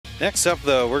Next up,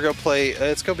 though, we're gonna play.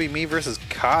 It's gonna be me versus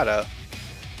Kada.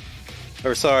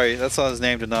 Or sorry, that's not his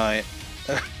name tonight.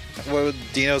 What was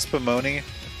Dino Spumoni?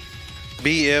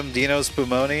 BM Dino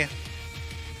Spumoni.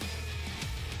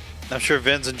 I'm sure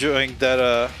Vin's enjoying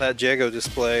that that Jago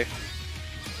display.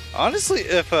 Honestly,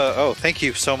 if oh, thank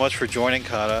you so much for joining,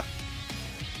 Kada.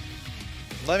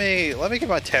 Let me get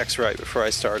my text right before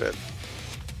I start it.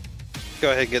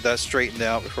 Go ahead and get that straightened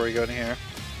out before we go in here.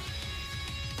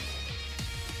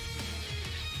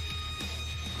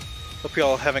 Hope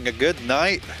y'all having a good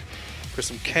night for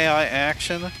some KI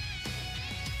action.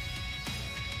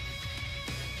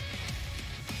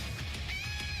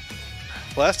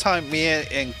 Last time me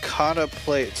and Kada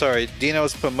played, sorry, Dino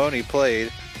Spumoni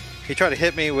played, he tried to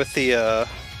hit me with the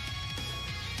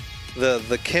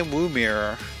Kim Woo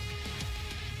mirror.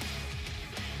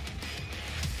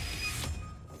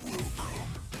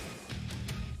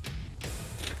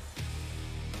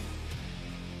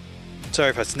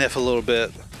 Sorry if I sniff a little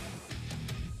bit.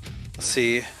 Let's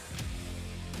see.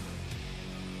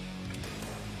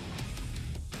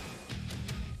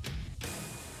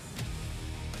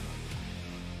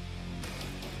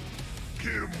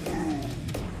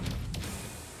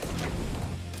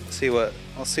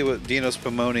 I'll see what Dino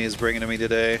Spumoni is bringing to me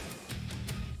today.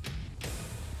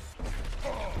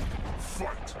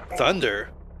 Thunder.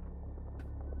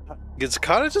 Does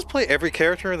Kada just play every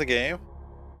character in the game?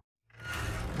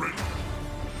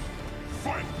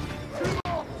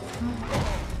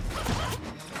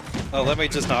 Oh, let me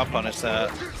just not punish that.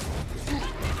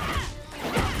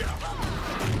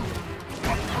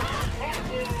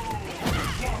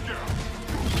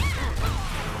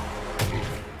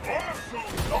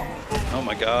 Oh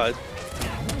my god.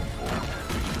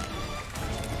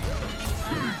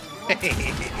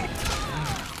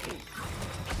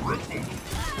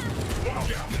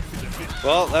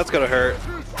 Well, that's gonna hurt.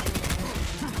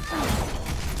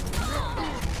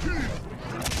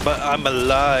 But I'm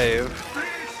alive.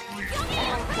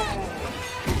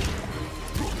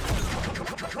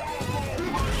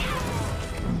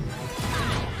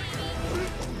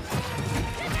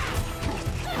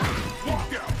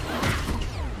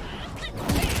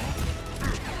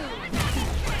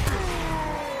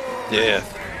 Yeah,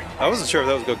 I wasn't sure if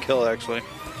that was gonna kill actually.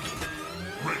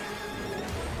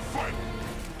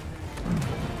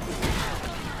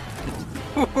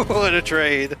 What a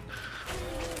trade!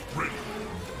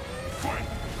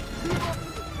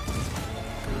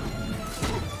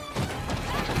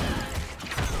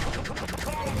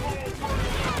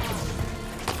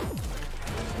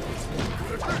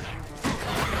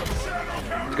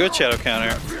 Good shadow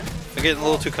counter. I'm getting a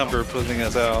little too comfortable putting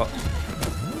this out.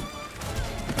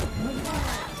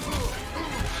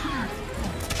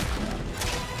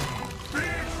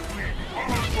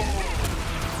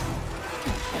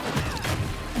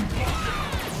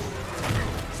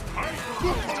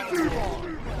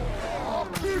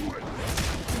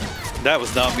 That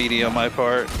was not meaty on my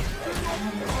part.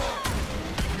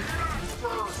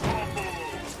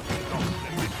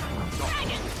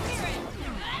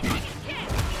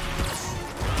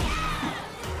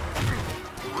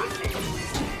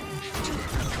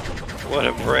 What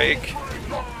a break.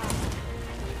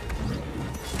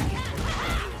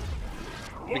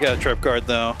 We got a trip guard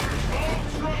though.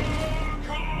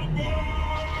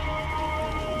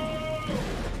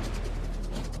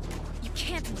 You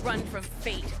can't run from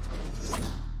fate.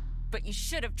 But you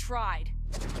should have tried.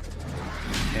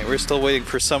 Okay, we're still waiting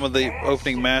for some of the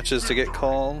opening matches to get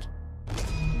called.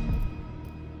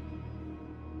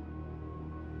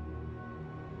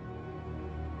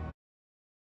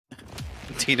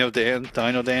 Dino Dan.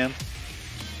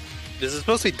 Is it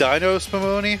supposed to be Dino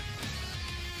Spumoni?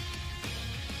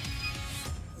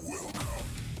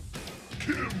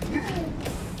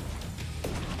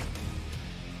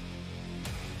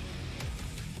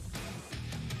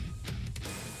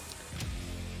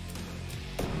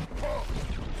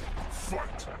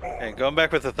 Okay, going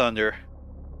back with the Thunder.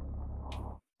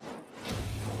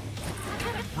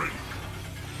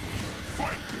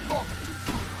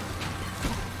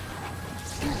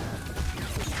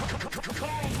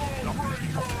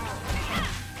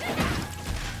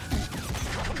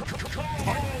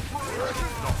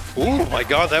 Oh my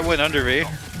god, that went under me.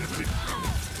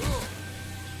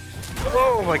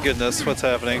 Oh my goodness, what's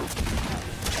happening?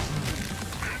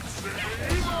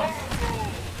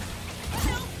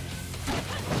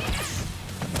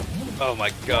 Oh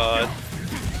my god.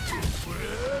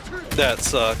 That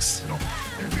sucks.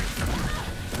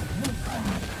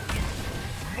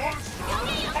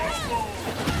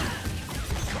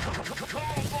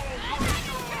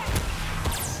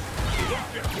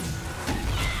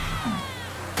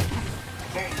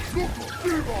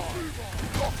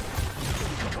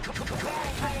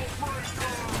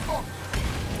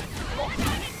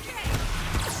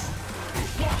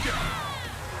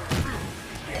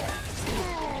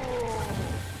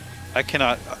 I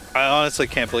cannot. I honestly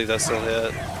can't believe that still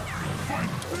hit.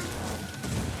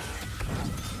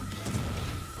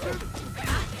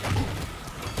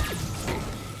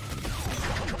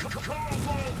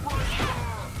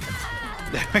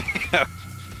 There we go.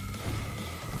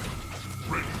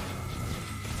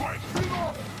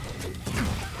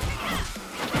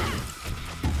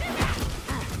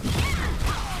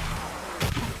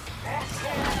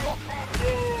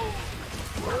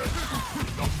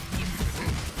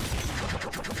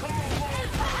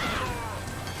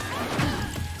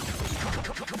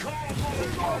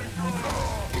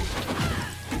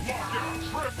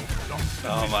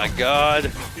 Oh my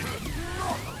god.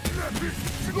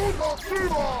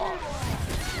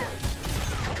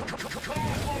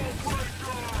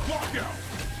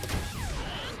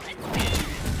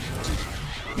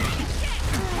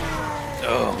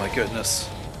 Oh my goodness.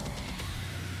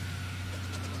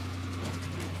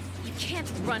 You can't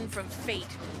run from fate.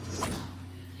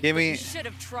 Give You me should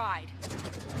have tried.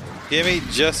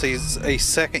 just a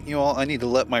second, you all. I need to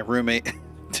let my roommate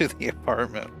to the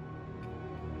apartment.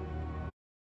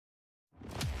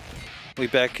 We'll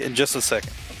be back in just a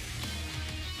second.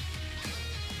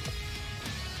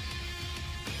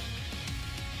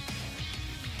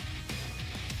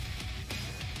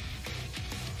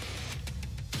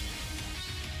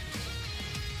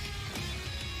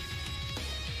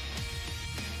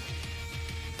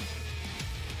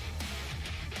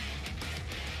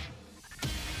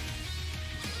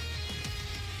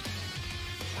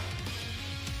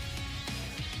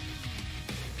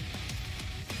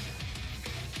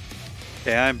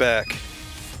 Okay, I'm back.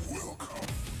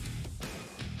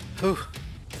 Whew.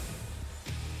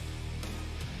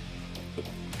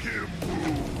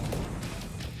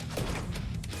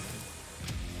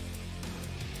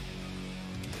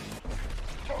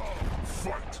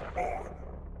 Fight on.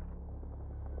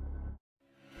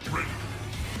 Ready.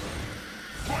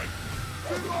 Fight.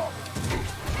 Look out.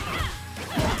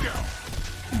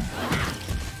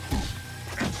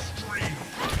 Extreme.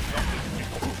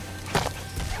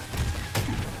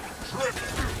 Trip.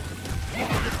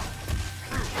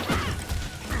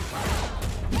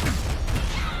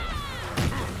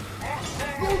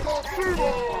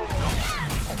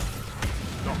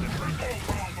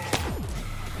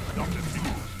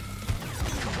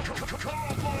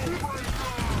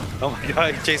 Oh my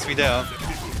god, he chased me down.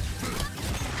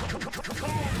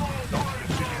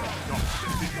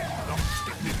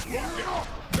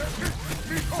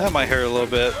 That might hurt a little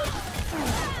bit.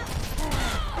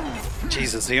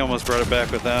 Jesus, he almost brought it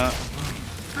back with that.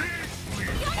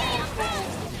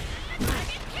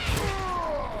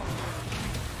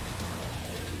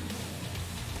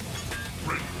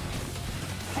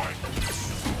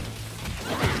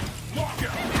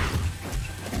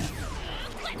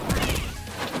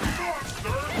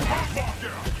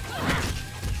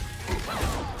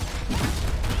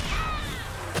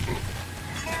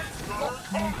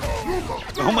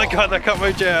 Oh my god, that caught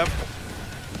my jab.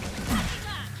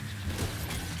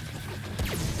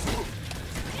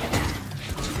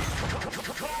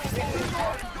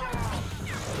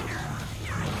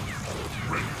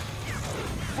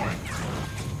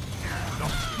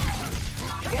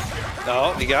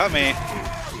 Oh, he got me.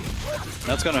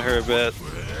 That's gonna hurt a bit.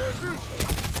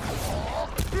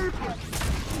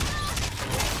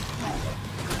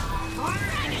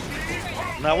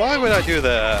 Now, why would I do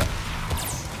that?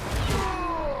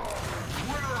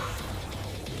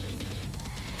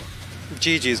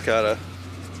 GG's Kada.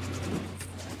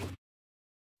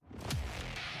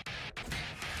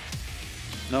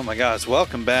 Oh my gosh,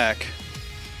 welcome back.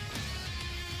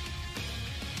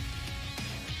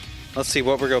 Let's see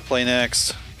what we're gonna play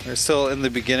next. We're still in the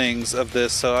beginnings of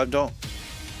this, so I don't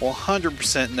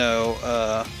 100%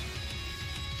 know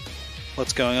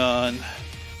what's going on.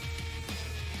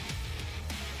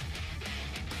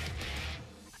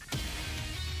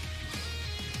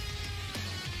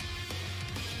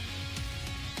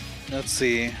 Let's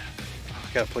see. I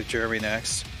gotta play Jeremy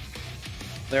next.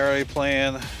 They're already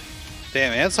playing.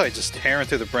 Damn, Anside just tearing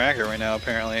through the bracket right now,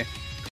 apparently.